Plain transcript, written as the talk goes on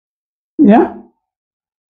Yeah,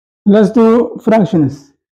 let's do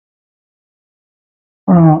fractions.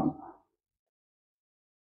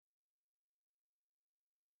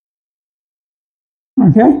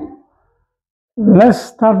 Okay, let's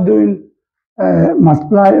start doing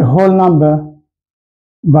multiply a whole number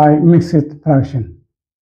by mixed fraction.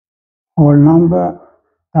 Whole number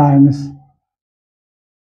times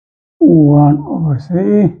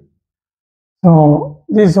 1/3. So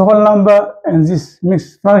this whole number and this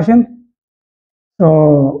mixed fraction.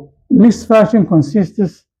 So mixed fraction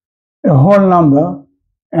consists a whole number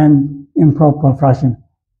and improper fraction.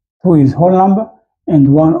 2 is whole number and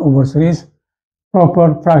 1/3 is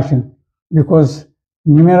proper fraction because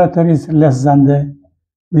numerator is less than the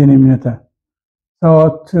denominator.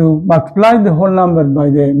 So to multiply the whole number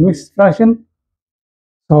by the mixed fraction,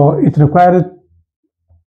 so it required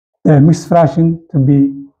the mixed fraction to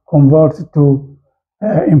be converted to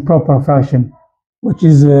improper fraction, which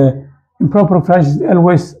is improper fraction is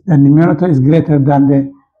always the numerator is greater than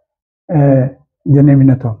the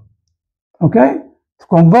denominator. Okay, to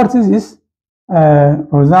convert this,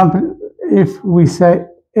 for example, if we say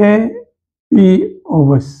a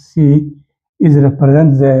b/c is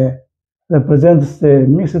represents the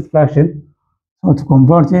mixed fraction, so to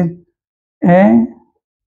convert it, a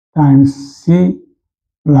times c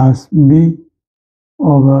plus b/c.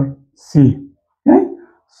 Okay,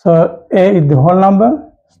 so a is the whole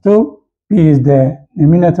number, 2, b is the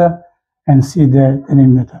denominator, and c the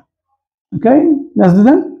denominator. Okay, let's do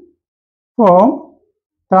that. 4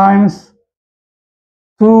 times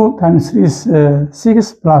 2 times 3 is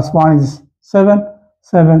 6 plus 1 is 7,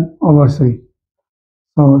 7/3.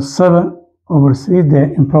 So 7/3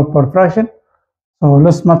 the improper fraction. So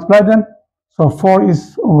let's multiply them. So 4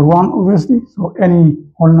 is over 1, obviously. So any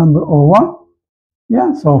whole number over 1.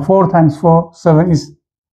 Yeah, so 4 times 4, 7 is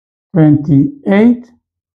 28.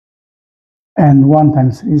 And 1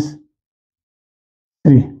 times 3 is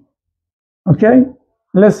 3. Okay,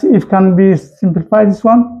 let's see if can be simplified this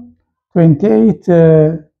one.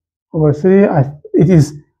 28/3, it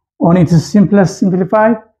is on its simplest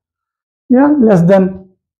simplified. Yeah, less than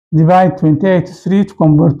divide 28 to 3 to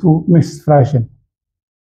convert to mixed fraction.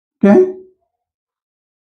 Okay,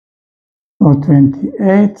 so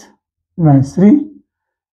 28 divided 3.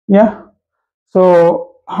 Yeah,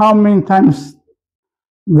 so how many times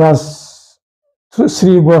does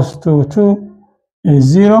 3 goes to 2? Is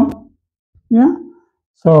 0. Yeah,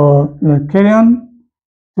 so let's carry on.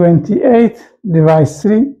 28 divides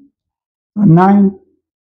 3, 9.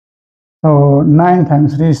 So 9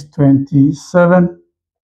 times 3 is 27.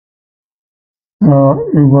 So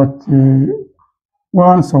you got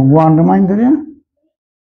 1, so 1 remainder here,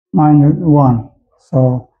 minus 1.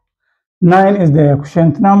 So 9 is the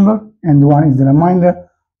quotient number and 1 is the remainder.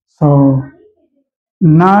 So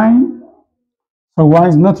 9, so 1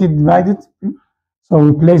 is not divided, so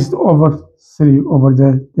we place it over 3 over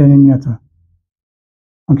the denominator.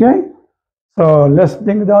 Okay, so let's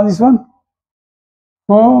bring down this one.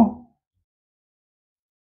 4,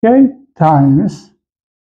 okay, times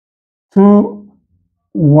 2,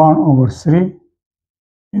 1/3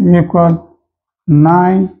 is equal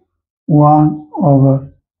 9,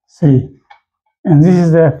 1/3. And this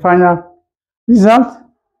is the final result.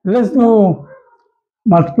 Let's do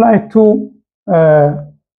multiply 2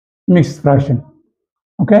 mixed fraction.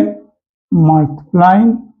 Okay,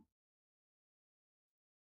 multiplying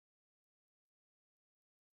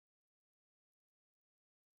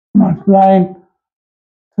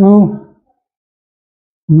 2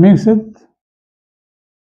 mixed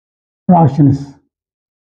fractions.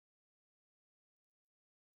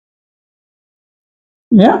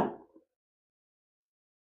 Yeah.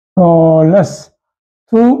 So let's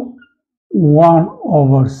 2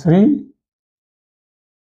 1/3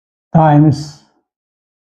 times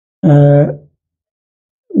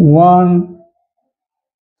 1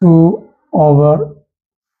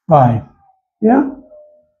 2/5. Yeah.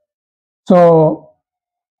 So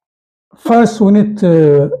first we need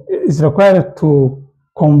to, it's required to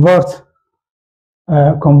convert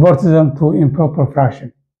them to improper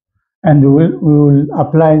fraction, and we will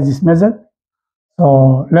apply this method.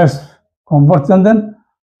 So let's convert them then.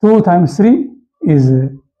 2 times 3 is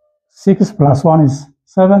 6 plus 1 is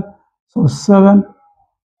 7. So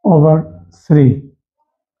 7/3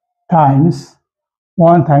 times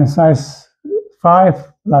 1 times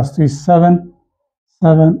 5 plus 2 is 7.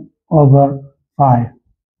 7/5.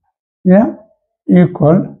 Yeah,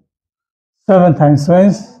 equal 7 times 7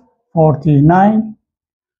 is 49.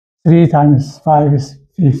 3 times 5 is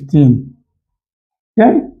 15.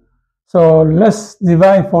 Okay, so let's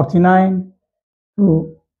divide 49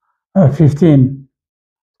 to 15.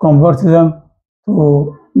 convert them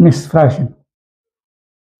to mixed fraction.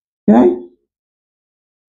 Okay,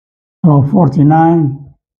 so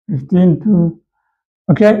 49, 15 to,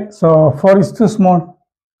 okay, so 4 is too small.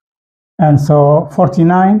 And so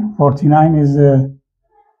 49 is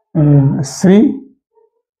 3,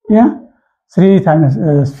 yeah, 3 times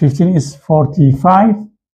 15 is 45.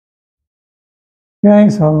 Okay,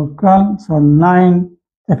 so 9,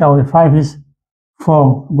 take away 5 is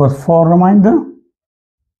 4, got 4 remainder.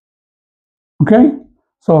 Okay,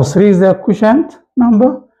 so 3 is the quotient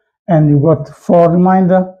number, and you got 4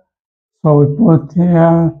 remainder. So we put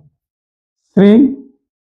here 3,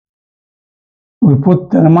 we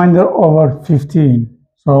put the remainder over 15.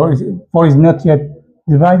 So 4 is not yet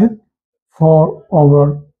divided, 4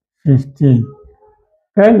 over 15.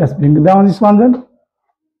 Okay, let's bring down this one then.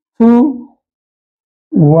 2,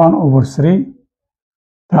 1 over 3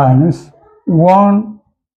 times 1,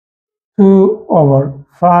 2 over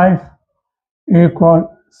 5 equal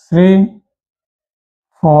 3,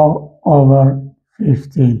 4 over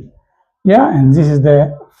 15. Yeah, and this is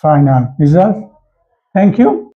the final result. Thank you.